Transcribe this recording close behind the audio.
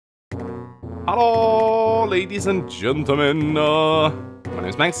Hello, ladies and gentlemen. My name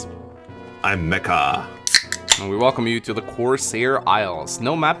is Max. I'm Mecha. And we welcome you to the Corsair Isles.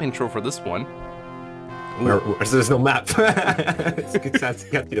 No map intro for this one. There's no map. It's a good chance to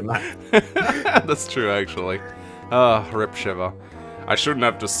get to the map. That's true, actually. Rip Shiva. I shouldn't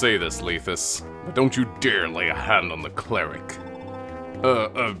have to say this, Lethus, but don't you dare lay a hand on the cleric.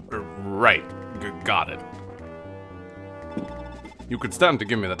 Right. Got it. You could stand to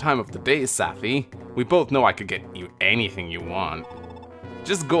give me the time of the day, Safi. We both know I could get you anything you want.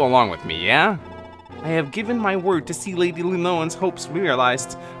 Just go along with me, yeah? I have given my word to see Lady Lunoan's hopes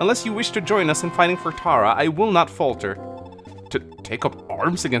realized. Unless you wish to join us in fighting for Tara, I will not falter. To take up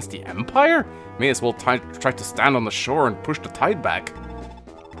arms against the Empire? May as well try to stand on the shore and push the tide back.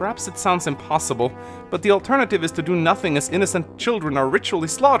 Perhaps it sounds impossible, but the alternative is to do nothing as innocent children are ritually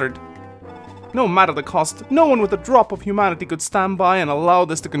slaughtered. No matter the cost, no one with a drop of humanity could stand by and allow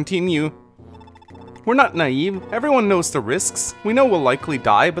this to continue. We're not naive, everyone knows the risks. We know we'll likely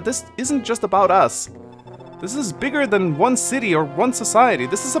die, but this isn't just about us. This is bigger than one city or one society.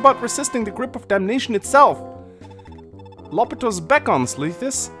 This is about resisting the grip of damnation itself. Lopetos beckons,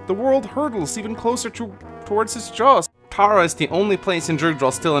 Lethus. The world hurdles even closer towards his jaws. Tara is the only place in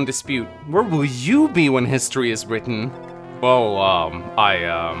Djurgdal still in dispute. Where will you be when history is written? Well,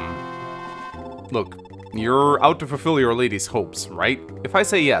 Look, you're out to fulfill your lady's hopes, right? If I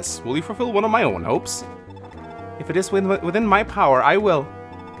say yes, will you fulfill one of my own hopes? If it is within my power, I will.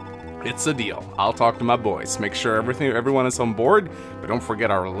 It's a deal. I'll talk to my boys, make sure everyone is on board, but don't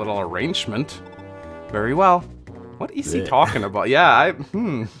forget our little arrangement. Very well. What is he talking about? Yeah,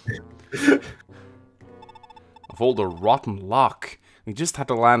 Of a rotten lock. We just had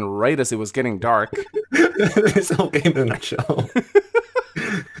to land right as it was getting dark. This whole game in a nutshell.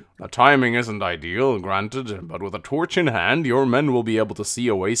 The timing isn't ideal, granted, but with a torch in hand, your men will be able to see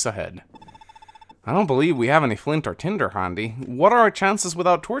a ways ahead. I don't believe we have any flint or tinder handy. What are our chances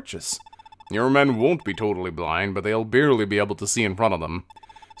without torches? Your men won't be totally blind, but they'll barely be able to see in front of them.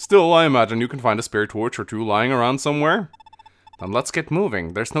 Still, I imagine you can find a spare torch or two lying around somewhere. Then let's get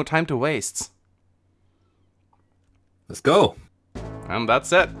moving. There's no time to waste. Let's go. And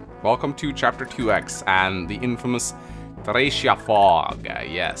that's it. Welcome to Chapter 2X and the infamous Thracia fog.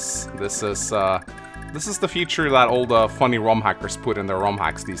 Yes, this is the feature that all the funny ROM hackers put in their ROM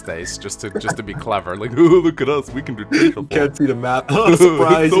hacks these days, just to be clever. Like, oh, look at us, we can do Thracia fog. Can't see the map. Oh,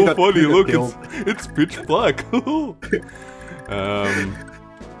 surprise! It's so funny. Look, it's pitch black.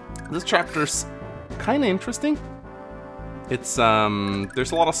 This chapter's kind of interesting. It's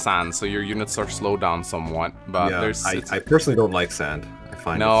there's a lot of sand, so your units are slowed down somewhat. But yeah, I personally don't like sand.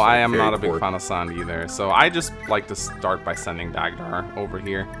 No, I am not a big fan of sand either, so I just like to start by sending Dagdar over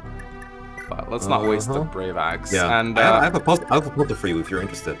here. But let's not waste the Brave Axe. Yeah, and I have a puzzle for you if you're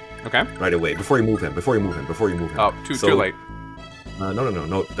interested. Okay. Right away, before you move him. Oh, too late.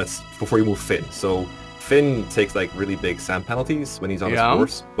 No, that's before you move Finn. So Finn takes like really big sand penalties when he's on his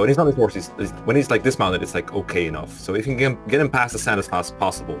horse. But when he's on his horse, when he's like dismounted, it's like okay enough. So if you can get him past the sand as fast as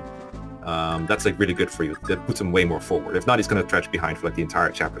possible, that's like really good for you. That puts him way more forward. If not, he's gonna trudge behind for like the entire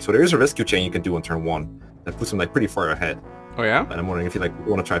chapter. So there is a rescue chain you can do on turn 1 that puts him like pretty far ahead. Oh yeah? And I'm wondering if you like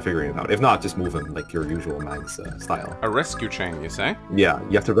want to try figuring it out. If not, just move him like your usual man's style. A rescue chain, you say? Yeah,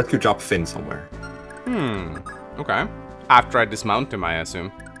 you have to rescue drop Finn somewhere. Okay. After I dismount him, I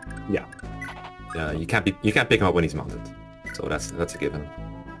assume. Yeah. You can't pick him up when he's mounted. So that's a given.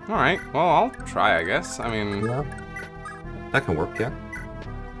 All right. Well, I'll try, I guess. I mean, yeah, that can work. Yeah.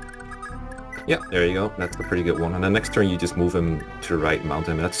 Yeah, there you go. That's a pretty good one. And then next turn you just move him to the right and mount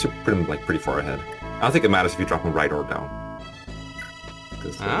him. And that's pretty far ahead. I don't think it matters if you drop him right or down.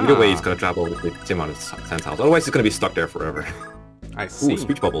 Because either way he's going to drop over the same amount of sand tiles. Otherwise he's going to be stuck there forever. I see. Ooh,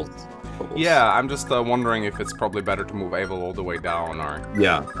 speech bubbles. Yeah, I'm just wondering if it's probably better to move Abel all the way down or...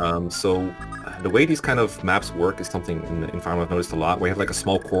 Yeah, so the way these kind of maps work is something in Fire Emblem I've noticed a lot, where you have like a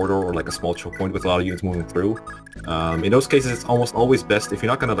small corridor or like a small choke point with a lot of units moving through. In those cases, it's almost always best, if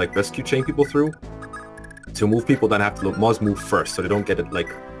you're not going to like rescue chain people through, to move people that have to must move first, so they don't get it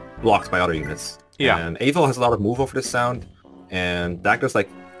like blocked by other units. Yeah. And Avel has a lot of move over this sound, and Dak does like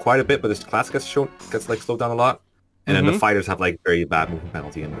quite a bit, but his class gets like slowed down a lot. And then the fighters have like very bad movement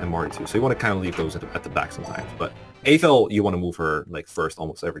penalty and Mari too. So you want to kind of leave those at the back sometimes. But Avel, you want to move her like first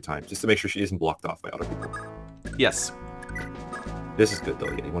almost every time, just to make sure she isn't blocked off by other people. Yes. This is good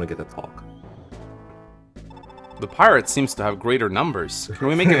though, yeah, you want to get that talk. The pirate seems to have greater numbers. Can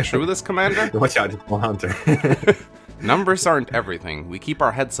we make it true, this commander? Watch out, it's one hunter. Numbers aren't everything. We keep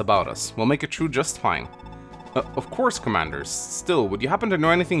our heads about us. We'll make it true just fine. Of course, commanders. Still, would you happen to know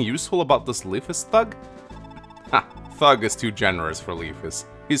anything useful about this Leafus thug? Ha! Thug is too generous for Leafus.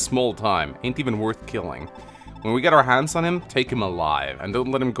 very small time. Ain't even worth killing. When we get our hands on him, take him alive, and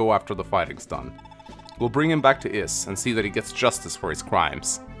don't let him go after the fighting's done. We'll bring him back to Is, and see that he gets justice for his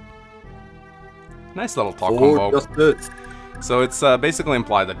crimes. Nice little talk combo. So it's basically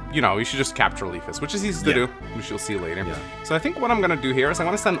implied that, you know, you should just capture Leafus, which is easy to do, which you'll see later. Yeah. So I think what I'm going to do here is I'm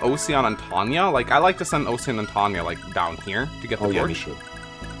going to send Ocean and Tanya. Like, I like to send Ocean and Tanya, like, down here to get the torch.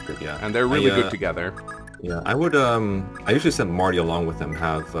 Good, yeah. And they're really good together. Yeah, I would, I usually send Marty along with them,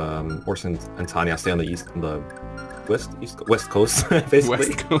 have Orson and Tanya stay on the west coast, basically.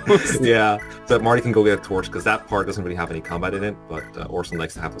 West coast? Yeah, so that Marty can go get a torch, because that part doesn't really have any combat in it, but Orson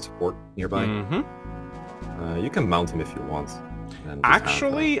likes to have the support nearby. You can mount him if you want.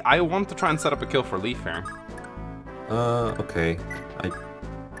 Actually, I want to try and set up a kill for Leaf here. Okay.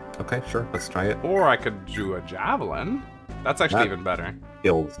 Okay, sure, let's try it. Or I could do a Javelin. That's actually even better.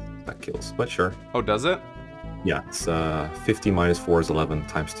 That kills, but sure. Oh, does it? Yeah, it's 50 minus 4 is 11,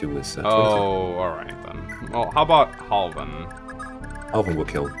 times 2 is 22. Oh, alright then. Well, how about Halvin? Halvin will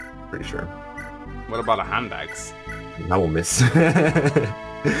kill, pretty sure. What about a hand axe? That will miss.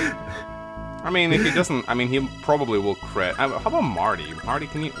 I mean, if he doesn't, I mean, he probably will crit. How about Marty? Marty,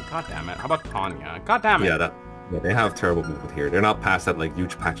 can you? God damn it! How about Tanya? God damn it! Yeah, they have terrible movement here. They're not past that like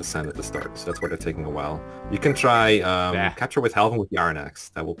huge patch of sand at the start, so that's where they're taking a while. You can try capture with Halvin with the Iron Axe.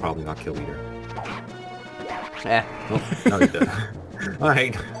 That will probably not kill either. Oh, no, he did. All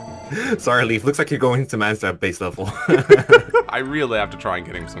right. Sorry, Leaf. Looks like you're going to man's at base level. I really have to try and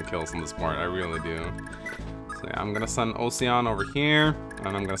get him some kills on this part. I really do. So yeah, I'm gonna send Ocean over here,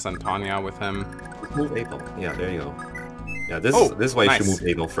 and I'm gonna send Tanya with him. Move Abel. Yeah, there you go. Yeah, this is why you should move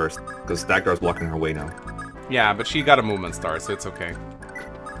Abel first, because Dagdar's blocking her way now. Yeah, but she got a movement star, so it's okay.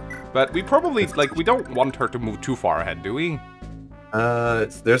 But we probably, like, we don't want her to move too far ahead, do we?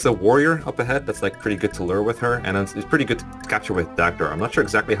 There's a warrior up ahead that's like pretty good to lure with her, and it's pretty good to capture with Dagdar. I'm not sure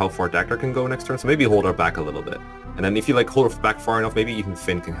exactly how far Dagdar can go next turn, so maybe hold her back a little bit. And then if you like hold her back far enough, maybe even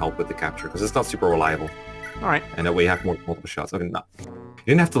Finn can help with the capture, because it's not super reliable. Alright. And that way you have multiple shots. Okay, no. You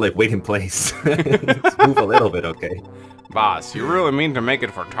didn't have to like wait in place. Just move a little bit, okay? Boss, you really mean to make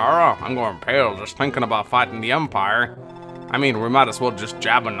it for Tara? I'm going pale just thinking about fighting the Empire. I mean, we might as well just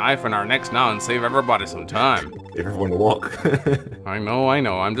jab a knife in our necks now and save everybody some time. Give everyone to walk. I know.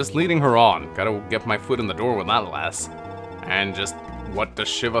 I'm just leading her on. Gotta get my foot in the door with that lass. And just, what does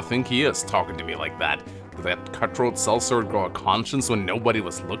Shiva think he is, talking to me like that? Did that cutthroat sellsword grow a conscience when nobody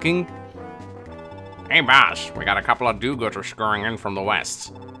was looking? Hey, boss, we got a couple of do-gooders scurrying in from the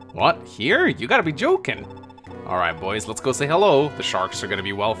west. What? Here? You gotta be joking. Alright, boys, let's go say hello. The sharks are gonna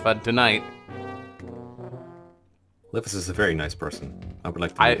be well fed tonight. Lithus is a very nice person. I would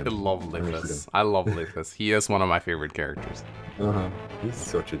like to meet him. I love Lithus. I love Lithus. He is one of my favorite characters. He's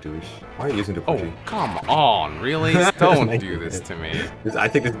such a douche. Why are you using the Oh, come on, really? Don't do this to me. I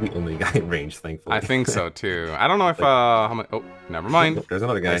think this is the only guy in range, thankfully. I think so, too. I don't know if, how many... Oh, never mind. There's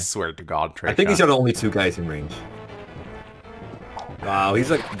another guy. I swear to God, Thracia. I think these are the only 2 guys in range. Wow, he's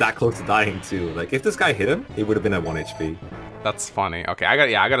like that close to dying, too. Like, if this guy hit him, he would have been at 1 HP. That's funny. Okay,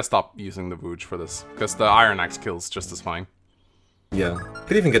 I gotta stop using the Vooj for this, because the Iron Axe kills just as fine. Yeah,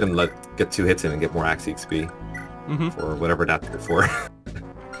 could even get him get 2 hits in and get more Axe XP. For whatever that's good for.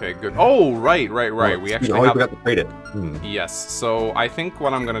 Okay, good. Oh, right. We actually have... to trade it. Yes. So I think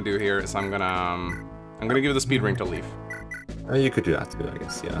what I'm gonna do here is I'm gonna give the speed ring to Leaf. You could do that too, I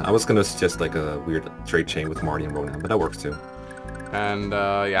guess. Yeah, I was gonna suggest like a weird trade chain with Marty and Ronan, but that works too. And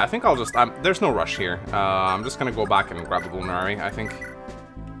yeah, I think I'll just... there's no rush here. I'm just gonna go back and grab the Vulnerary, I think.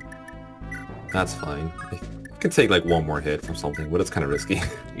 That's fine. It could take like 1 more hit from something, but it's kind of risky.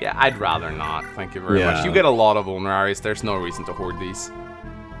 Yeah, I'd rather not. Thank you very much. You get a lot of Vulneraries. There's no reason to hoard these.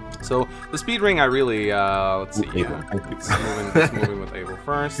 So the speed ring, I really... let's see. It's moving with Abel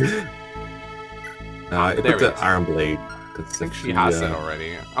first. I put the Iron Blade. I think she has it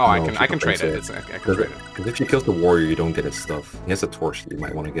already. Oh, no, I can trade it. I can trade it. Because if she kills the warrior, you don't get his stuff. He has a torch that you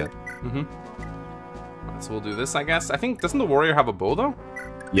might want to get. So we'll do this, I guess. I think, doesn't the warrior have a bow, though?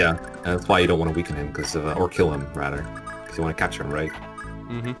 Yeah, and that's why you don't want to weaken him, because or kill him, rather. Because you want to capture him, right?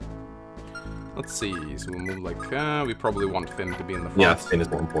 Let's see, so we'll move like, we probably want Finn to be in the front. Yeah, Finn is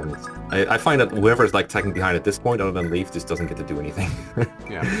more important. I find that whoever's like tagging behind at this point, other than Leaf, just doesn't get to do anything.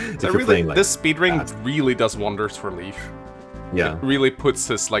 Yeah, so really, this speed ring really does wonders for Leaf. Yeah. It really puts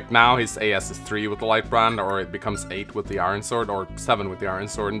his, like, now his AS is 3 with the Light Brand, or it becomes 8 with the Iron Sword, or 7 with the Iron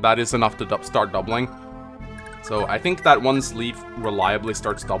Sword, and that is enough to start doubling. So I think that once Leaf reliably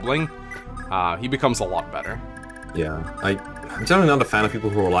starts doubling, he becomes a lot better. Yeah, I'm generally not a fan of people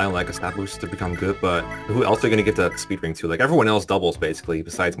who rely on like a stat boost to become good, but who else are going to get that speed ring too? Like everyone else doubles basically,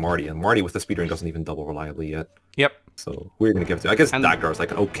 besides Marty, and Marty with the speed ring doesn't even double reliably yet. Yep. So who are you gonna give it to? I guess And Dagdar is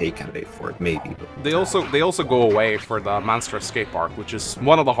like an okay candidate for it, maybe. But they also go away for the Monster Escape arc, which is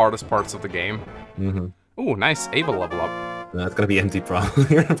one of the hardest parts of the game. Ooh, nice Ava level up. That's gonna be empty problem.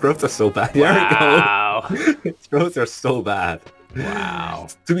 Your growths are so bad. Wow. There we go. Its growths are so bad. Wow.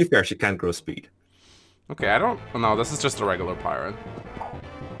 To be fair, she can't grow speed. Okay, I don't... No, this is just a regular pirate.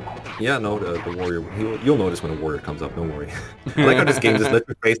 Yeah, no, the warrior. You'll notice when a warrior comes up. Don't worry. I like how this game just lets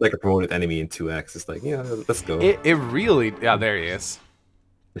you face like a promoted enemy in 2x. It's like, yeah, let's go. It really... Yeah, there he is.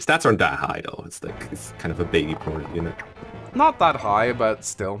 The stats aren't that high though. It's like it's kind of a baby promoted unit. Not that high, but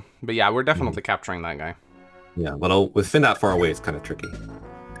still. But yeah, we're definitely capturing that guy. Yeah, but with Finn that far away, it's kind of tricky.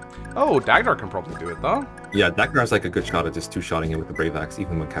 Oh, Dagdar can probably do it though. Yeah, Dagdar's like a good shot at just two-shotting him with the Brave Axe,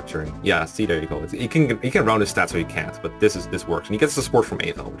 even when capturing. Yeah, see, there you go. He can round his stats or he can't, but this works. And he gets the support from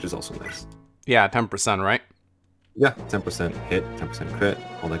Ava, which is also nice. Yeah, 10%, right? Yeah, 10% hit, 10% crit,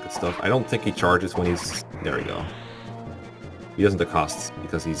 all that good stuff. I don't think he charges when he's... There we go. He doesn't accost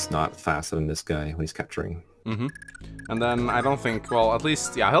because he's not faster than this guy when he's capturing. And then I don't think... Well, at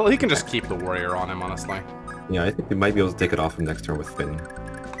least... Yeah, he can just keep the warrior on him, honestly. Yeah, I think we might be able to take it off him next turn with Finn.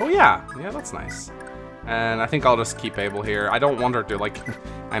 Oh yeah, yeah, that's nice. And I think I'll just keep Abel here. I don't want her to, like,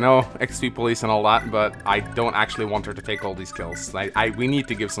 I know XP police and all that, but I don't actually want her to take all these kills. We need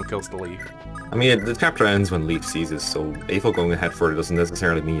to give some kills to Leaf. I mean, the chapter ends when Leaf seizes, so Abel going ahead further doesn't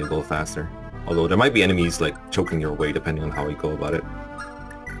necessarily mean you'll go faster. Although there might be enemies, like, choking your way depending on how you go about it.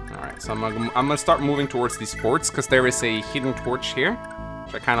 Alright, so I'm gonna start moving towards these forts, because there is a hidden torch here,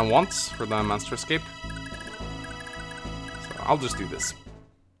 which I kind of want for the Monster Escape. So I'll just do this.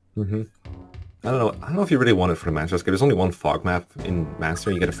 I don't know if you really want it for the Master Escape. There's only one fog map in Master,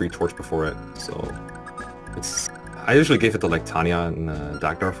 and you get a free torch before it, so it's... I usually give it to like Tanya and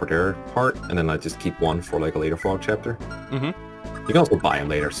Dagdar for their part, and then I just keep one for like a later fog chapter. You can also buy them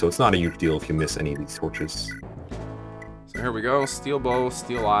later, so it's not a huge deal if you miss any of these torches. So here we go, steel bow,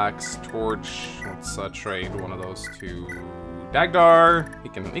 steel axe, torch. Let's trade one of those to Dagdar.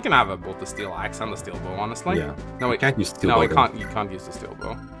 He can have both the steel axe and the steel bow, honestly. Yeah. No, wait. Can't use steel bow. No, you can't use the steel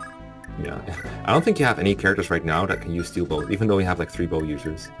bow. Yeah. I don't think you have any characters right now that can use steel bow, even though we have like 3 bow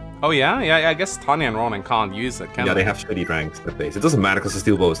users. Oh yeah? Yeah, I guess Tanya and Ronan can't use it, can they? Yeah, they have shitty ranks at base. It doesn't matter because the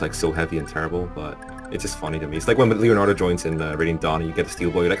steel bow is like so heavy and terrible, but it's just funny to me. It's like when Leonardo joins in Radiant Dawn and you get a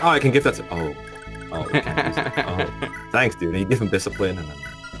steel bow, you're like, oh, I can give that to... Oh, you can't use it. Oh, thanks, dude. And you give him discipline and then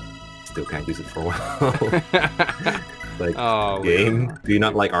still can't use it for a while. Like, oh, game? Leonardo. Do you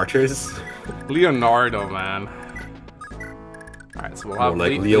not like archers? Leonardo, man. Alright, so we'll have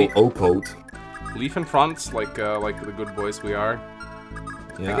like Leo Opode. Leaf in front, like the good boys we are.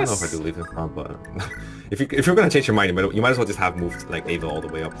 Yeah, I don't know if I do Leaf in front, but if you're gonna change your mind, you might as well just have moved like Ava all the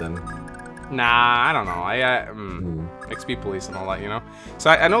way up then. Nah, I don't know. XP police and all that, you know. So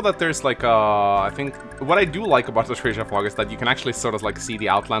I know that there's like I think what I do like about the Thracia fog is that you can actually sort of like see the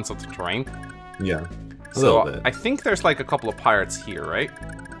outlines of the terrain. Yeah. So I think there's like a couple of pirates here, right?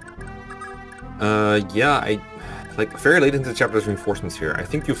 Yeah, like very late into the chapter there's reinforcements here. I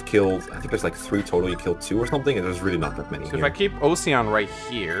think you've killed, I think there's like 3 total, you killed 2 or something, and there's really not that many So here. if I keep Ocean right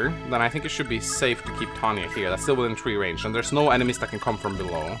here, then I think it should be safe to keep Tanya here. That's still within 3 range, and there's no enemies that can come from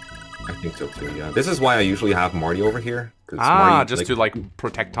below. I think so too, yeah. This is why I usually have Marty over here. Marty, just to like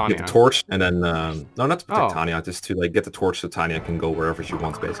protect Tanya. Get the torch, and then, no, not to protect Tanya, just to like get the torch so Tanya can go wherever she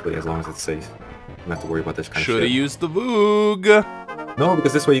wants basically, as long as it's safe. You don't have to worry about this kind of shit. Should've used the Voog! No,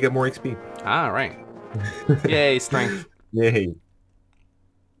 because this way you get more XP. Ah, right. Yay, strength. Yay.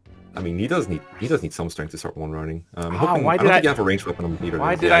 I mean, he does need some strength to start one running. Why did I don't think you have a ranged weapon on either.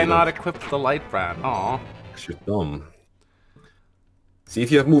 Why did I not equip the light brand? Aw. Because you're dumb. See, if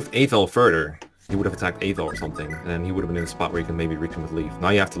you have moved Aethel further, he would have attacked Aethel or something, and then he would have been in a spot where you can maybe reach him with Leaf. Now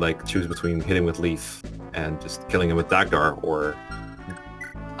you have to like choose between hitting with Leaf and just killing him with Dagdar, or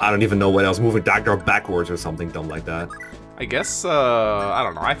I don't even know what else, moving Dagdar backwards or something dumb like that. I guess, I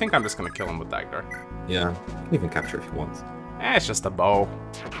don't know. I think I'm just gonna kill him with Dagdar. Yeah, you can even capture if you want. It's just a bow.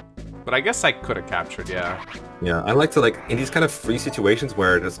 But I guess I could have captured, yeah. Yeah, I like to, like, in these kind of free situations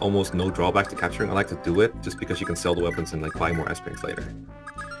where there's almost no drawback to capturing, I like to do it just because you can sell the weapons and, like, buy more S-Rings later.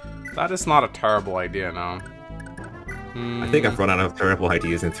 That is not a terrible idea, no. I think I've run out of terrible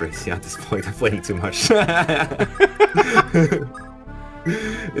ideas in Thracia at this point. I've played it too much.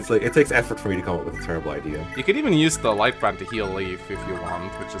 It's like, it takes effort for me to come up with a terrible idea. You could even use the light brand to heal Leaf if you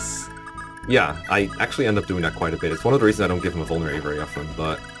want, which is... Yeah, I actually end up doing that quite a bit. It's one of the reasons I don't give him a vulnerary very often,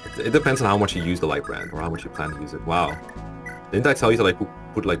 but it depends on how much you use the light brand, or how much you plan to use it. Wow. Didn't I tell you to like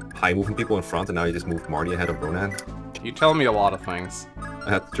put like high moving people in front, and now you just moved Marty ahead of Ronan? You tell me a lot of things.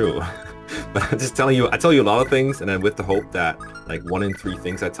 That's true. But I'm just telling you, I tell you a lot of things, and then with the hope that like 1 in 3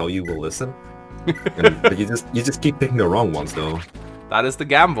 things I tell you will listen. But you just keep picking the wrong ones though. That is the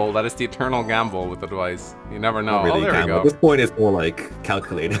gamble. That is the eternal gamble with the device. You never know. Not really there we go. At this point, it's more like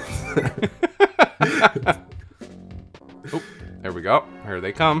calculated. Oh, there we go. Here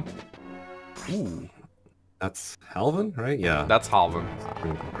they come. Ooh. That's Halvin, right? Yeah. That's Halvin.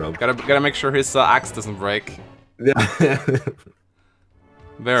 Gotta make sure his axe doesn't break. Yeah.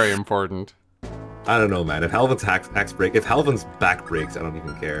 Very important. I don't know, man. If Halvin's axe break, if Halvin's back breaks, I don't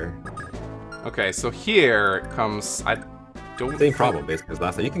even care. Okay, so here comes... I don't Same problem, basically, as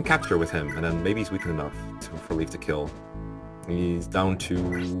last time. You can capture with him, and then maybe he's weakened enough for Leaf to kill. He's down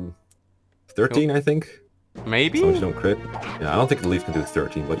to 13, I think. Maybe? As long as you don't crit. Yeah, I don't think the Leaf can do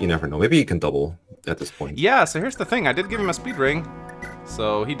 13, but you never know. Maybe he can double at this point. Yeah, so here's the thing. I did give him a speed ring.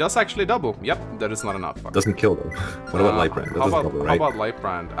 So he does actually double. Yep, that is not enough. Doesn't kill though. What about Lightbrand? That doesn't double, right? How about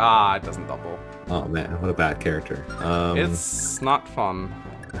Lightbrand? Ah, it doesn't double. Oh man, what a bad character. It's not fun.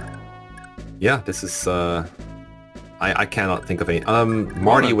 Yeah, this is I cannot think of any.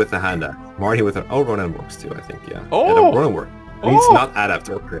 Marty with the hand axe. Marty with oh, Ronan works too, I think. Yeah. Oh, yeah, Ronan works. He's not adept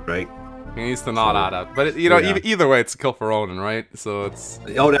or crit, right? He needs to not add up, but you know, either way, it's a kill for Ronan, right? So it's.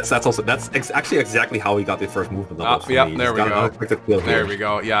 Oh, that's actually exactly how he got the first movement level. Yeah, there we go. There we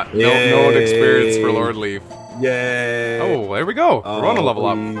go. Yeah, Yay. no experience for Lord Leaf. Yay! Oh, there we go. Ronan level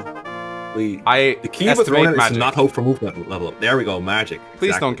up. The key with Ronan is to not hope for movement level up. There we go, magic.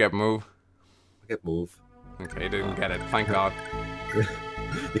 Please don't get move. Get move. Okay, didn't get it. Thank God.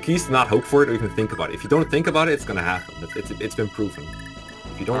 The key is to not hope for it or even think about it. If you don't think about it, it's gonna happen. It's been proven.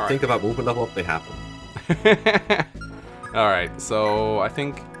 If you don't think about movement level up, they happen. Alright, so I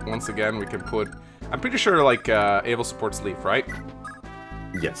think once again we can put... I'm pretty sure like Abel supports Leaf, right?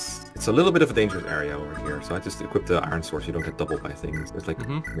 Yes. It's a little bit of a dangerous area over here, so I just equip the Iron Sword so you don't get doubled by things. It's like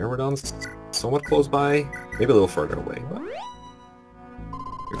Mirrodon's somewhat close by, maybe a little further away, but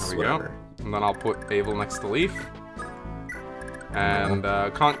there we go. And then I'll put Abel next to Leaf. And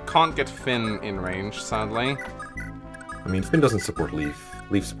can't get Finn in range, sadly. I mean, Finn doesn't support Leaf.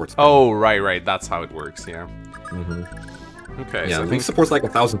 Leaf supports Finn. Oh, right. That's how it works, yeah. Okay, yeah, so Leaf supports like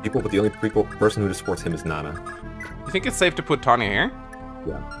 1,000 people, but the only person who supports him is Nana. You think it's safe to put Tanya here?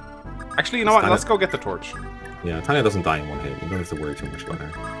 Yeah. Actually, you know what? Let's go get the torch. Yeah, Tanya doesn't die in one hit. You don't have to worry too much about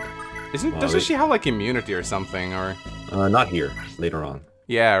her. Doesn't she have like immunity or something, or? Not here. Later on.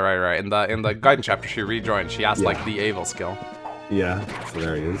 Yeah, right. In the Gaiden chapter, she rejoined. She has like the Abel skill. Yeah, so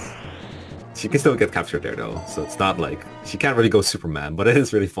there he is. She can still get captured there though, so it's not like she can't really go Superman, but it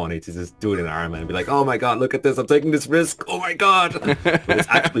is really funny to just do it in Iron Man and be like, oh my god, look at this, I'm taking this risk, oh my god! But it's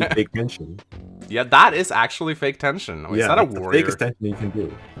actually fake tension. Yeah, that is actually fake tension. Is that a warrior? Fakest tension you can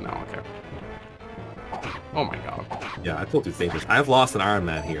do. No, okay. Oh my god. Yeah, I told you it's dangerous. I've lost an Iron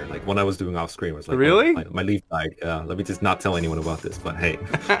Man here, like when I was doing off screen. I was like, really? Oh, my Leaf died. Let me just not tell anyone about this, but hey,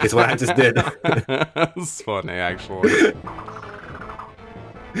 it's what I just did. That's funny, actually.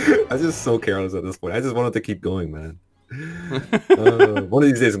 I'm just so careless at this point. I just wanted to keep going, man. One of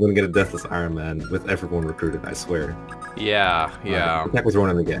these days I'm going to get a Deathless Iron Man with everyone recruited, I swear. Yeah. Attack with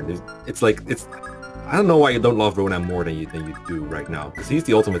Ronan again. It's like, I don't know why you don't love Ronan more than you do right now, because he's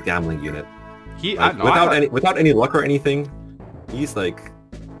the ultimate gambling unit. Without any luck or anything, he's like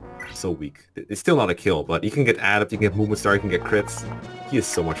so weak. It's still not a kill, but you can get adept, you can get movement star, you can get crits. He is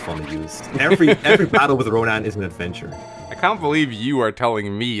so much fun to use. Every battle with Ronan is an adventure. I can't believe you are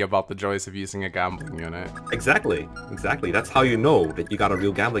telling me about the joys of using a gambling unit. Exactly. That's how you know that you got a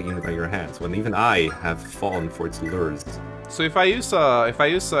real gambling unit on your hands, when even I have fallen for its lures. So if I do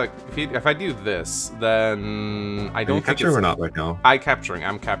this, then I don't think it's... capturing or not right now? I'm capturing.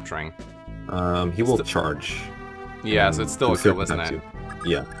 He will charge. Yeah, so it's still a kill, isn't it?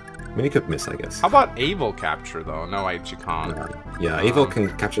 Yeah. I mean, he could miss, I guess. How about Abel capture, though? No, I actually can't. Yeah, Abel can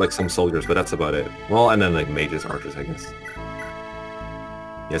capture, like, some soldiers, but that's about it. Well, and then, like, mages, archers, I guess.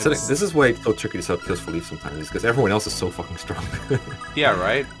 Yeah, so this is why it's so tricky to set up kills for Leaf sometimes, because everyone else is so fucking strong. Yeah,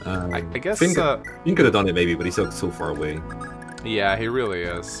 right? I guess... Finn could have done it, maybe, but he's so far away. Yeah, he really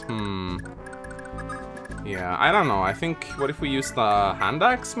is. Yeah, I don't know. I think, what if we use the hand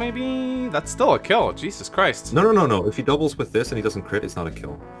axe, maybe? That's still a kill. Jesus Christ. No. If he doubles with this and he doesn't crit, it's not a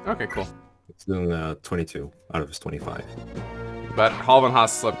kill. Okay, cool. It's doing 22 out of his 25. But Halvin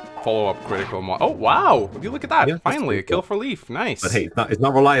has a follow-up critical mod. Oh, wow! Would you look at that? Yeah, finally, a kill for Leaf. Nice. But hey, it's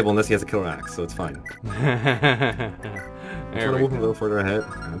not reliable unless he has a killer axe, so it's fine. There we go. Move a little further ahead.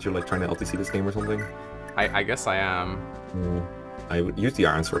 Aren't you, like, trying to LTC this game or something? I guess I am. I would use the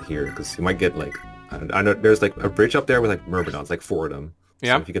Iron Sword here, because you might get, like... I know there's like a bridge up there with like Myrmidons, like 4 of them.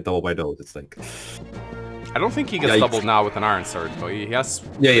 Yeah. So if you get doubled by those, it's like... I don't think he gets doubled now with an Iron Sword, but he has...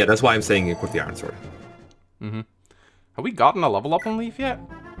 Yeah, that's why I'm saying equip the Iron Sword. Have we gotten a level up on Leaf yet?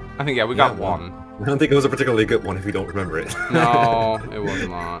 I think, yeah, we got one. I don't think it was a particularly good one if you don't remember it. No, it was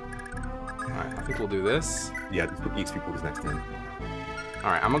not. Alright, I think we'll do this. Yeah, just put EXP pools next time.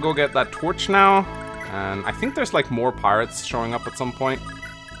 Alright, I'm gonna go get that torch now. And I think there's like more pirates showing up at some point.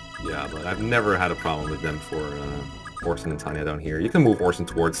 Yeah, but I've never had a problem with them for Orson and Tanya down here. You can move Orson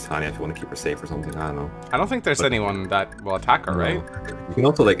towards Tanya if you want to keep her safe or something. I don't know. I don't think there's anyone that will attack her, right? You can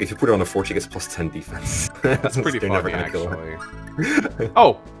also, like, if you put her on a fort, she gets plus 10 defense. That's pretty funny, actually.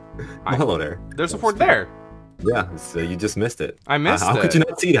 Oh! Well, hello there. There's a fort there. Yeah, so you just missed it. I missed it. How could you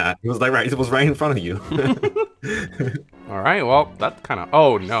not see that? It was like it was right in front of you. Alright, well, that kind of...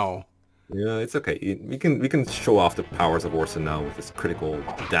 Oh, no. Yeah, it's okay. We can show off the powers of Orson now with this critical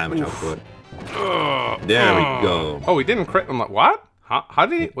damage output. There we go. Oh, he didn't crit. I'm like, what? How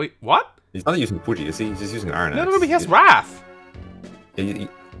did he? Wait, what? He's not using Fuji, is he? He's just using Iron Axe. No, he has Wrath. He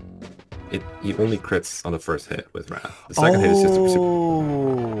only crits on the first hit with Wrath. The second hit is just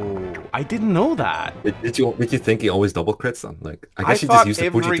super. I didn't know that. Did you think he always double crits on? Like, I guess you just used the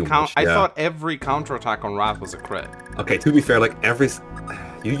Fuji too much. I thought every counterattack on Wrath was a crit. Okay, to be fair, like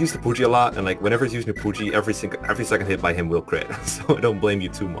you use the Fuji a lot, and like whenever he's using the Fuji, every second hit by him will crit. So I don't blame you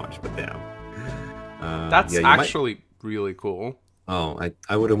too much, but damn. That's actually really cool. Oh,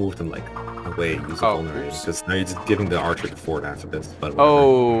 I would have moved him like away, use a vulnerable, because now you're just giving the archer the fort after this. But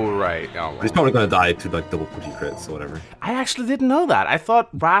oh right, but he's probably gonna die to like double Fuji crits or whatever. I actually didn't know that. I thought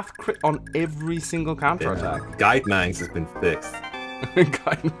Wrath crit on every single counterattack. Yeah. Guide Mangs has been fixed.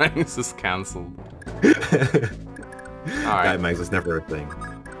 Guide Mangs is cancelled. Alright. Guide Mangs was never a thing.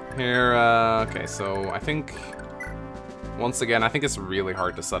 Here, okay, so I think once again, I think it's really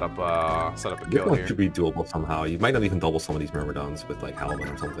hard to set up a kill here. Should be doable somehow. You might not even double some of these Myrmidons with like Helmet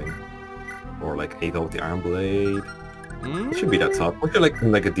or something, or like Ava with the Iron Blade. It should be that tough. But you're like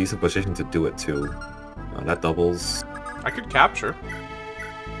in like a decent position to do it too. That doubles. I could capture.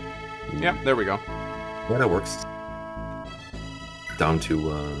 Yeah, there we go. Yeah, that works. Down to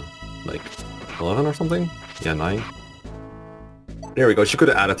like 11 or something. Yeah, 9. There we go. She could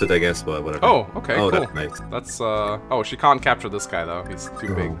have added to it, I guess, but whatever. Oh, okay, cool. That's nice. That's, oh, she can't capture this guy, though. He's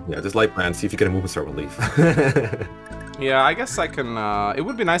too big. Yeah, just light brand. See if you get a movement start relief. Yeah, I guess I can, it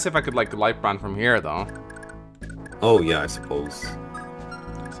would be nice if I could, like, light brand from here, though. Oh, yeah, I suppose.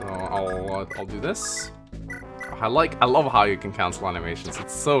 So, I'll do this. I love how you can cancel animations.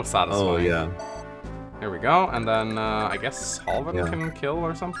 It's so satisfying. Oh, yeah. Here we go, and then, I guess Halvin can kill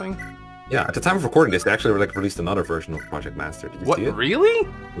or something? Yeah, at the time of recording this, they actually like released another version of Project Master. Did you see it? Really?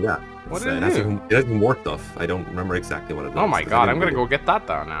 Yeah. What did it do? It has even more stuff. I don't remember exactly what it does. Oh my god, I'm gonna go get that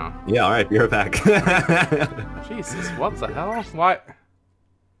down now. Yeah, alright, be right back. Jesus, what the hell? Why?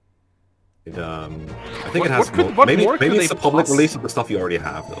 I think it has maybe it's the public release of the stuff you already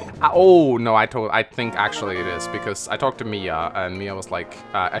have, though. Oh, no, I think actually it is, because I talked to Mia, and Mia was like,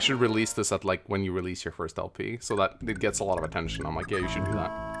 I should release this at, like, when you release your first LP, so that it gets a lot of attention. I'm like, yeah, you should do that.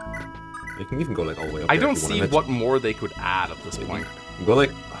 You can even go like all the way up. I don't see what more they could add at this point. Go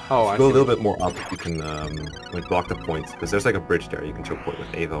like, go a little bit more up. You can like block the points, because there's like a bridge there. You can choke point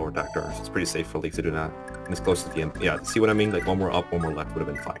with Ava or Dactar. So it's pretty safe for Leaf to do that. And it's close to the end. Yeah, see what I mean? Like one more up, one more left would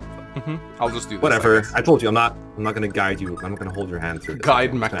have been fine. I'll just do this. Whatever. I told you, I'm not gonna guide you. I'm not gonna hold your hand through this.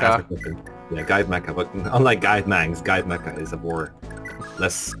 Guide Mecha. Yeah, Guide Mecha. But unlike Guide Mangs, Guide Mecha is a more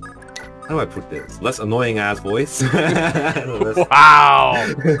less. How do I put this? Less annoying ass voice. Wow.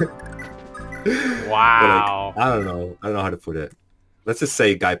 Wow. Like, I don't know how to put it. Let's just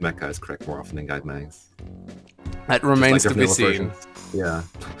say Guide Mecha is correct more often than Guide Mangs. That remains to be seen. Yeah.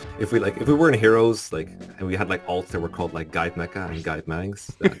 If we were in Heroes, like, and we had like alts that were called like Guide Mecha and Guide Mangs,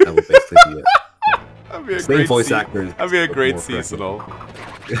 that would basically be it. That'd be a Same voice actors. That'd be a great seasonal.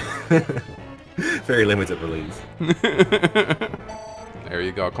 Very limited release. There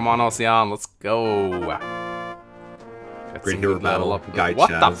you go. Come on, Ocean, let's go. Great hero battle up. Guide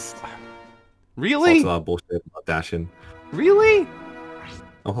what Chaz. the? Really? It's a lot of bullshit about dashing. Really?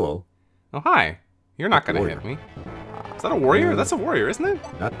 Oh, hello. Oh, hi. You're not gonna hit me. Is that a warrior? That's a warrior, isn't it?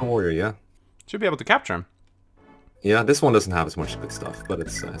 That's a warrior, yeah. Should be able to capture him. Yeah, this one doesn't have as much good stuff, but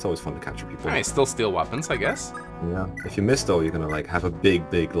it's always fun to capture people. Alright, still steal weapons, I guess. Yeah. If you miss, though, you're gonna like have a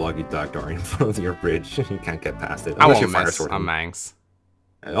big loggy Dagdar in front of your bridge. You can't get past it. I won't miss. I'm Mangs.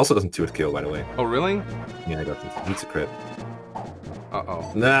 It also doesn't 2-hit kill, by the way. Oh, really? Yeah, it doesn't. It's a crit.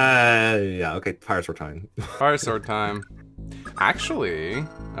 Uh-oh. Nah, yeah, okay, Fire Sword time. Fire Sword time. Actually,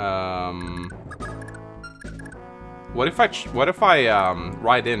 what if I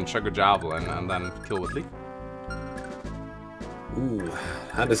ride in, chug a javelin, and then kill with Leaf? Ooh,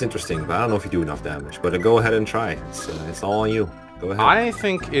 that is interesting, but I don't know if you do enough damage. But go ahead and try. It's all on you. Go ahead. I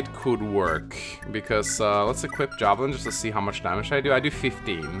think it could work, because let's equip Javelin just to see how much damage I do. I do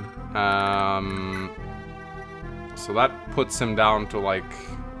 15. So that puts him down to like...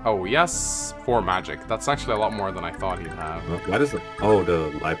 Oh, yes, 4 magic. That's actually a lot more than I thought he'd have. Why does it... Oh,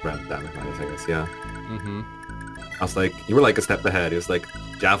 the light brand damage minus, I guess, yeah. Mm-hmm. I was like, you were like a step ahead. It was like,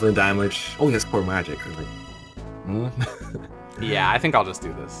 Javelin damage. Oh, he has 4 magic. I was like, Yeah, I think I'll just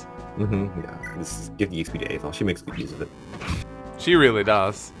do this. Yeah, give the XP to Ava. She makes good use of it. She really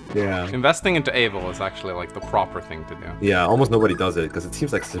does. Yeah. Investing into Ava is actually like the proper thing to do. Yeah, almost nobody does it because it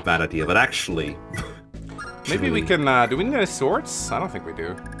seems like it's a bad idea, but actually... Maybe we can, do we need any swords? I don't think we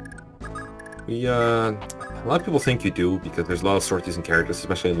do. A lot of people think you do because there's a lot of sword using characters,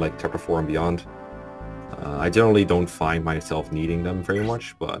 especially in like Chapter 4 and beyond. I generally don't find myself needing them very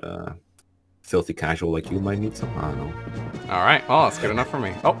much, but filthy casual like you might need some. I don't know. Alright, well, that's good enough for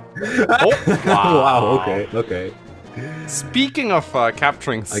me. Oh! Oh! Wow! Wow, okay. Speaking of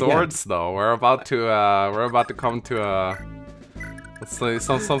capturing swords, though, we're about to come to a... Let's say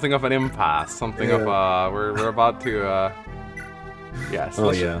something of an impasse. Something of we're about to yes.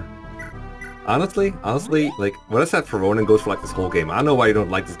 Oh yeah. Honestly, like what I said for Ronin goes for like this whole game. I don't know why you don't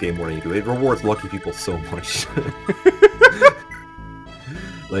like this game more than you do. It rewards lucky people so much.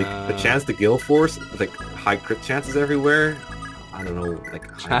 Like the chance to Gale Force, like high crit chances everywhere. I don't know,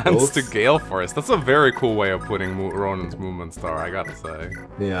 like chance to Gale Force. That's a very cool way of putting Ronin's movement star, I gotta say.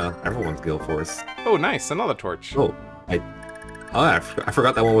 Yeah, everyone's Gale Force. Oh, nice, another torch. Oh, I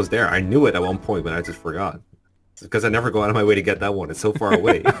forgot that one was there. I knew it at one point, but I just forgot. It's because I never go out of my way to get that one. It's so far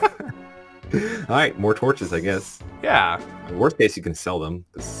away. Alright, more torches, I guess. Yeah. In worst case, you can sell them.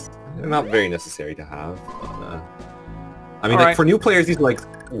 They're not very necessary to have. But, I mean, like, for new players, these are, like,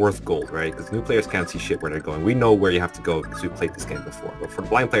 worth gold, right? Because new players can't see shit where they're going. We know where you have to go because we played this game before. But for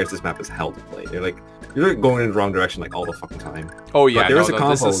blind players, this map is hell to play. They're like, you're going in the wrong direction, like, all the fucking time. Oh, yeah. But there is a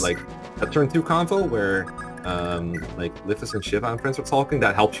combo, like, a turn 2 combo where... like Lithus and Shiva and friends were talking,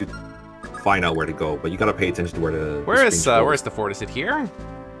 that helps you find out where to go, but you gotta pay attention to where the where is the fort? Is it here?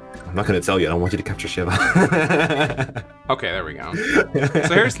 I'm not gonna tell you. I don't want you to capture Shiva. Okay, there we go.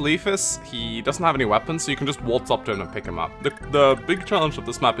 So here's Lithus. He doesn't have any weapons, so you can just waltz up to him and pick him up. The big challenge of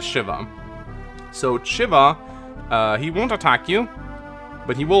this map is Shiva. So Shiva, he won't attack you,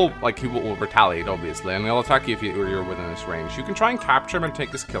 but he will retaliate, obviously, and he'll attack you if you're within his range. You can try and capture him and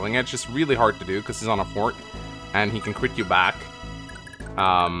take his killing edge. It's really hard to do because he's on a fort, and he can crit you back.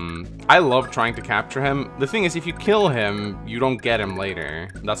 I love trying to capture him. The thing is, if you kill him, you don't get him later.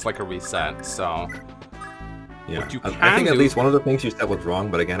 That's like a reset, so... Yeah, I think at least one of the things you said was wrong,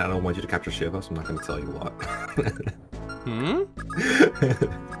 but again, I don't want you to capture Shiva, so I'm not going to tell you what.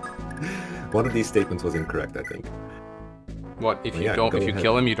 One of these statements was incorrect, I think. What, if you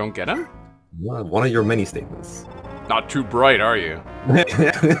kill him, you don't get him? One of your many statements. Not too bright, are you?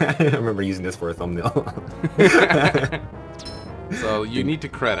 I remember using this for a thumbnail. So you need to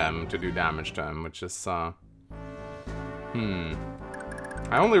crit him to do damage to him, which is, I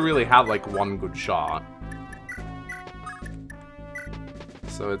only really have, like, one good shot.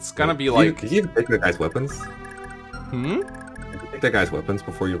 So it's gonna be like... Did you even take that guy's weapons? Hmm? Did you take that guy's weapons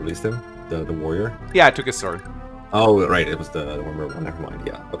before you released him? The warrior? Yeah, I took his sword. Oh, right, it was the mermaid one, never mind,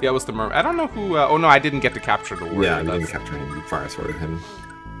 yeah. Okay. Yeah, it was the mermaid. I don't know who, oh no, I didn't get to capture the warrior. Yeah, you didn't capture him, you fire sworded him.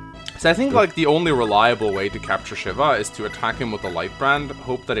 So I think, like, the only reliable way to capture Shiva is to attack him with a light brand,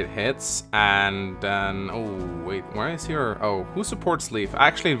 hope that it hits, and then... Oh, wait, where is your... Oh, who supports Leaf?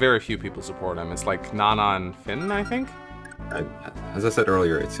 Actually, very few people support him. It's like Nana and Finn, I think? As I said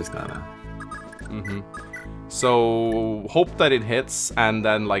earlier, it's just Nana. Mm-hmm. So, hope that it hits, and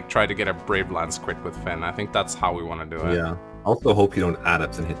then, like, try to get a Brave Lance crit with Finn. I think that's how we want to do it. Yeah. Also hope you don't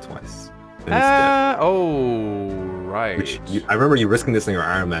adept and hit twice. Oh, right. I remember you risking this in your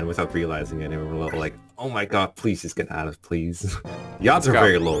Iron Man without realizing it, and we were a little like, oh my god, please just get adept, please. The odds are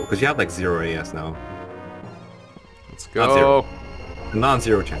very low, because you have like 0 AS now. Let's go.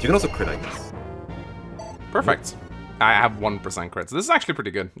 Non-zero chance. You can also crit, I guess. Perfect. I have 1% crits. This is actually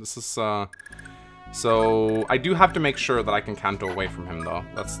pretty good. This is, so I do have to make sure that I can canto away from him, though.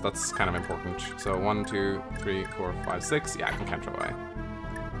 That's kind of important. So 1, 2, 3, 4, 5, 6. Yeah, I can canto away.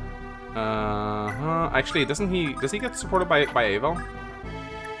 Actually, does he get supported by Avel?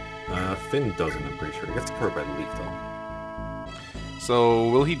 Finn doesn't, I'm pretty sure. He gets supported by the Leaf, though. So,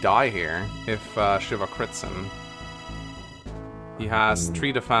 will he die here if Shiva crits him? He has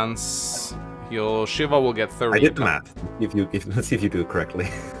 3 defense. Shiva will get 30. I did the math. Let's see if you do it correctly.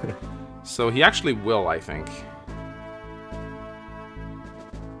 So he actually will, I think.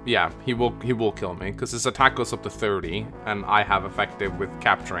 Yeah, he will kill me, because his attack goes up to 30, and I have effective with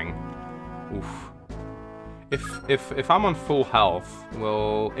capturing. Oof. If I'm on full health,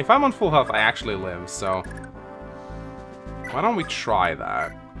 well, if I'm on full health, I actually live. So why don't we try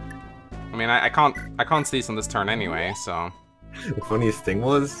that? I mean, I can't sneeze on this turn anyway. So the funniest thing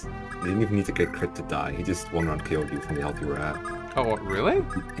was, you didn't even need to get crit to die. He just one round KO'd you from the health you were at. Oh, what, really?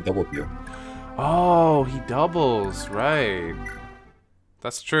 He doubled you. Oh, he doubles, right?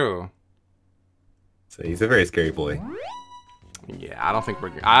 That's true. So he's a very scary boy. Yeah, I don't think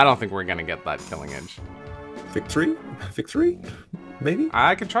we're gonna get that killing edge. Victory? Victory? Maybe?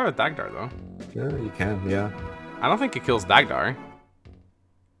 I can try with Dagdar though. Yeah, you can, yeah. I don't think it kills Dagdar.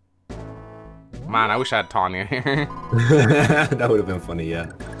 Man, I wish I had Tanya here. That would have been funny,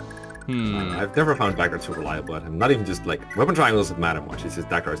 yeah. I've never found Dagdar too reliable at him. Not even just like weapon triangles doesn't matter much. It's just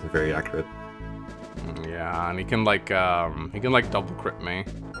Dagdar isn't very accurate. Yeah, and he can like double crit me.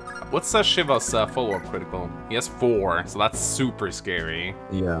 What's Shiva's follow-up critical? He has 4, so that's super scary.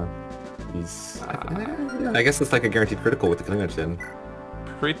 Yeah. He's... yeah, I guess it's like a guaranteed critical with the killing edge then.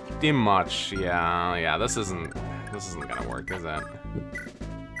 Pretty much, yeah. Yeah, this isn't gonna work, is it?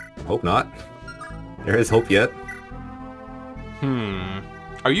 Hope not. There is hope yet.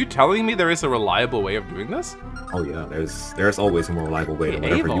 Are you telling me there is a reliable way of doing this? Oh yeah, there's always a more reliable way than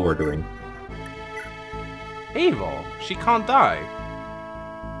whatever you are doing. Evil. She can't die.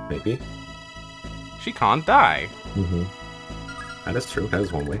 Maybe. She can't die. That is true. That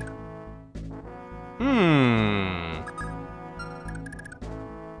is one way.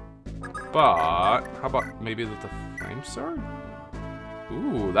 But how about maybe with the flame sword?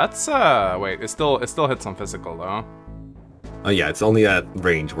 Ooh, that's wait, it still hits on physical though. Oh yeah, it's only at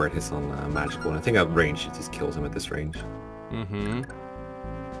range where it hits on magical, and I think at range it just kills him at this range.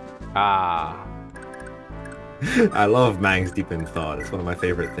 Ah. I love Mang's deep in thought. It's one of my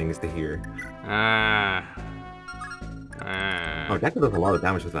favorite things to hear. Oh, Deku does a lot of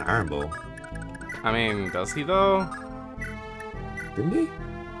damage with an iron bow. I mean, does he though? Didn't he?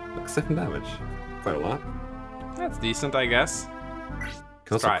 Like 7 damage. Quite a lot. That's decent, I guess.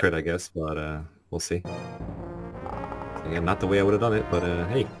 Can also crit, I guess, but we'll see. Again, not the way I would have done it, but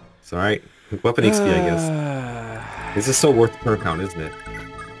hey, it's alright. Weapon XP, I guess. This is so worth the per count, isn't it?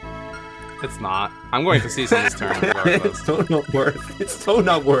 It's not. I'm going to see some this turn regardless. It's so not worth. It's so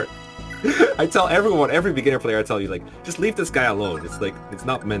not worth. I tell everyone, every beginner player, I tell you, like, just leave this guy alone. It's like, it's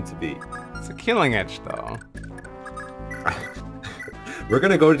not meant to be. It's a killing edge, though. We're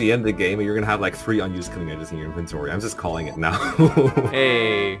gonna go to the end of the game, and you're gonna have like 3 unused killing edges in your inventory. I'm just calling it now.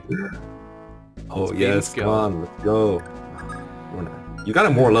 Hey. Oh yes, come on, let's go. You got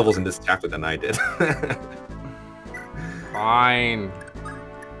more levels in this chapter than I did. Fine.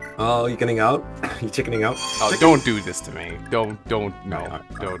 Oh, you getting out? You chickening out? Oh, don't do this to me. Don't do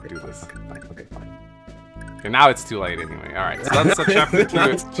this. Okay, fine. Okay, now it's too late anyway. Alright, so that's chapter 2.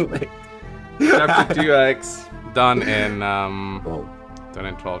 It's too late. Chapter 2X done in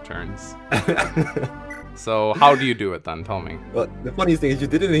 12 turns. So how do you do it then? Tell me. Well, the funniest thing is you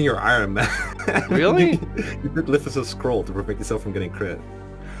did it in your Iron Man. Really? you did lift as a scroll to prevent yourself from getting crit.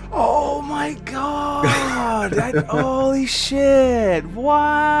 Oh my god! Holy shit! What?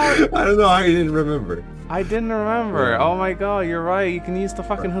 I don't know how you didn't remember. I didn't remember. Oh my god, you're right. You can use the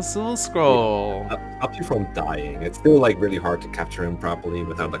fucking Shouzou scroll. Up you from dying. It's still like really hard to capture him properly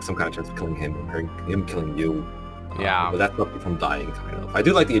without like some kind of chance of killing him or him killing you. Yeah. But that's up you from dying, kind of. I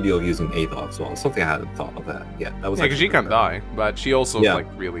do like the idea of using Aether as well. Something I hadn't thought of that. Yeah, that was. Yeah, because she can't die, but she also like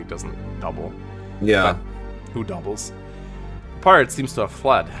really doesn't double. Yeah. But who doubles? Pirate seems to have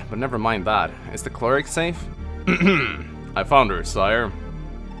fled, but never mind that. Is the cleric safe? I found her, sire.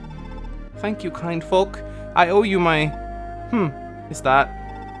 Thank you, kind folk. I owe you my... is that...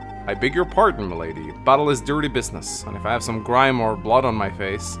 I beg your pardon, milady. Battle is dirty business, and if I have some grime or blood on my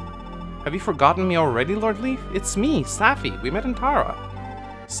face... Have you forgotten me already, Lord Leaf? It's me, Safi. We met in Tara.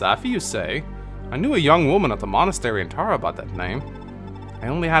 Safi, you say? I knew a young woman at the monastery in Tara by that name. I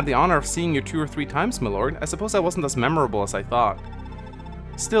only had the honor of seeing you 2 or 3 times, my lord. I suppose I wasn't as memorable as I thought.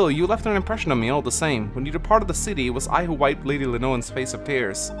 Still, you left an impression on me all the same. When you departed the city, it was I who wiped Lady Linoan's face of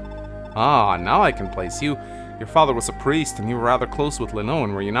tears. Ah, now I can place you. Your father was a priest, and you were rather close with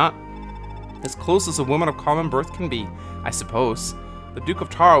Linoan, were you not? As close as a woman of common birth can be, I suppose. The Duke of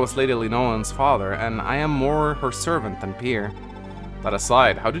Tara was Lady Linoan's father, and I am more her servant than peer. That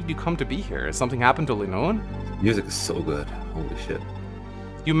aside, how did you come to be here? Has something happened to Linoan? Music is so good. Holy shit.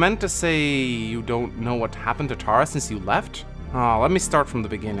 You meant to say you don't know what happened to Tara since you left? Ah, let me start from the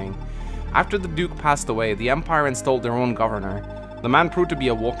beginning. After the Duke passed away, the Empire installed their own governor. The man proved to be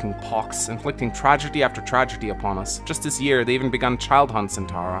a walking pox, inflicting tragedy after tragedy upon us. Just this year, they even begun child hunts in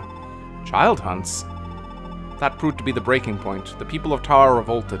Tara. Child hunts? That proved to be the breaking point. The people of Tara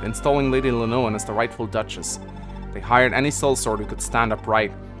revolted, installing Lady Linoan as the rightful Duchess. They hired any sellsword who could stand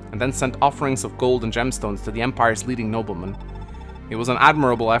upright, and then sent offerings of gold and gemstones to the Empire's leading noblemen. It was an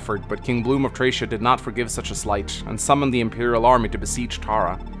admirable effort, but King Bloom of Thracia did not forgive such a slight, and summoned the Imperial army to besiege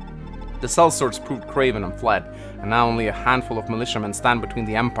Tara. The sellswords proved craven and fled, and now only a handful of militiamen stand between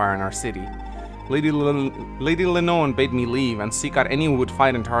the Empire and our city. Lady Linoan bade me leave and seek out anyone who would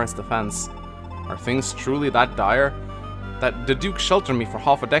fight in Tara's defense. Are things truly that dire? That the Duke sheltered me for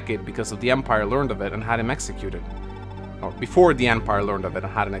half a decade because of the Empire learned of it and had him executed. Or before the Empire learned of it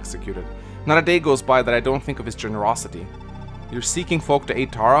and had him executed. Not a day goes by that I don't think of his generosity. You're seeking folk to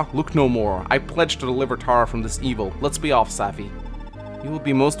aid Tara? Look no more. I pledge to deliver Tara from this evil. Let's be off, Safi. You will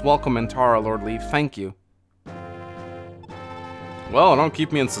be most welcome in Tara, Lord Leaf. Thank you. Well, don't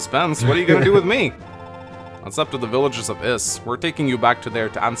keep me in suspense. What are you gonna do with me? It's up to the villagers of Is. We're taking you back to there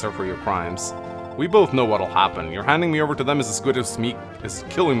to answer for your crimes. We both know what'll happen. You're handing me over to them is as good as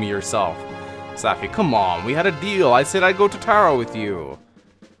killing me yourself. Safi, come on. We had a deal. I said I'd go to Tara with you.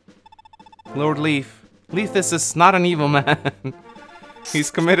 Lord Leaf. Leithis is not an evil man.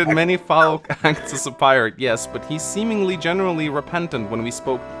 He's committed many foul acts as a pirate, yes, but he's seemingly generally repentant when we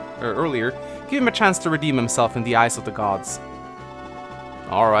spoke earlier. Give him a chance to redeem himself in the eyes of the gods.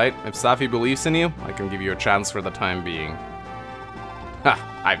 Alright, if Safi believes in you, I can give you a chance for the time being. Ha!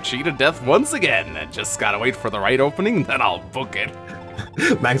 I've cheated death once again, and just gotta wait for the right opening, then I'll book it.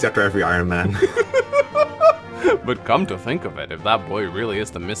 Max after every Iron Man. But come to think of it, if that boy really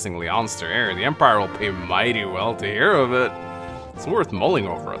is the missing Leonster heir, the Empire will pay mighty well to hear of it. It's worth mulling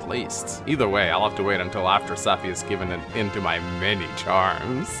over at least. Either way, I'll have to wait until after Safi has given it into my many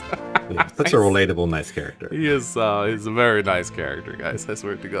charms. Yeah, such a relatable, nice character. He is he's a very nice character, guys, I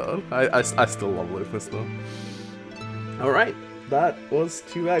swear to God. I still love Lufus, though. Alright, that was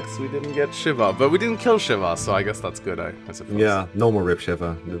 2x. We didn't get Shiva, but we didn't kill Shiva, so I guess that's good, I suppose. Yeah, no more Rip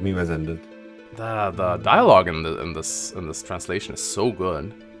Shiva. The meme has ended. The dialogue in this translation is so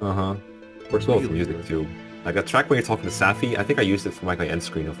good. Works well for music too. Like a track where you're talking to Safi, I think I used it for my end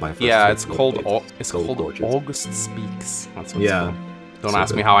screen of my first. Yeah, it's called August Speaks. That's what it's called. Don't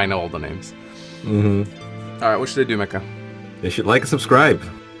ask me how I know all the names. Alright, what should they do, Mecca? They should like and subscribe.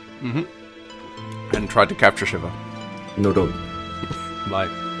 And try to capture Shiva. No, don't. Bye.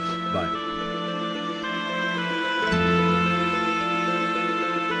 Bye.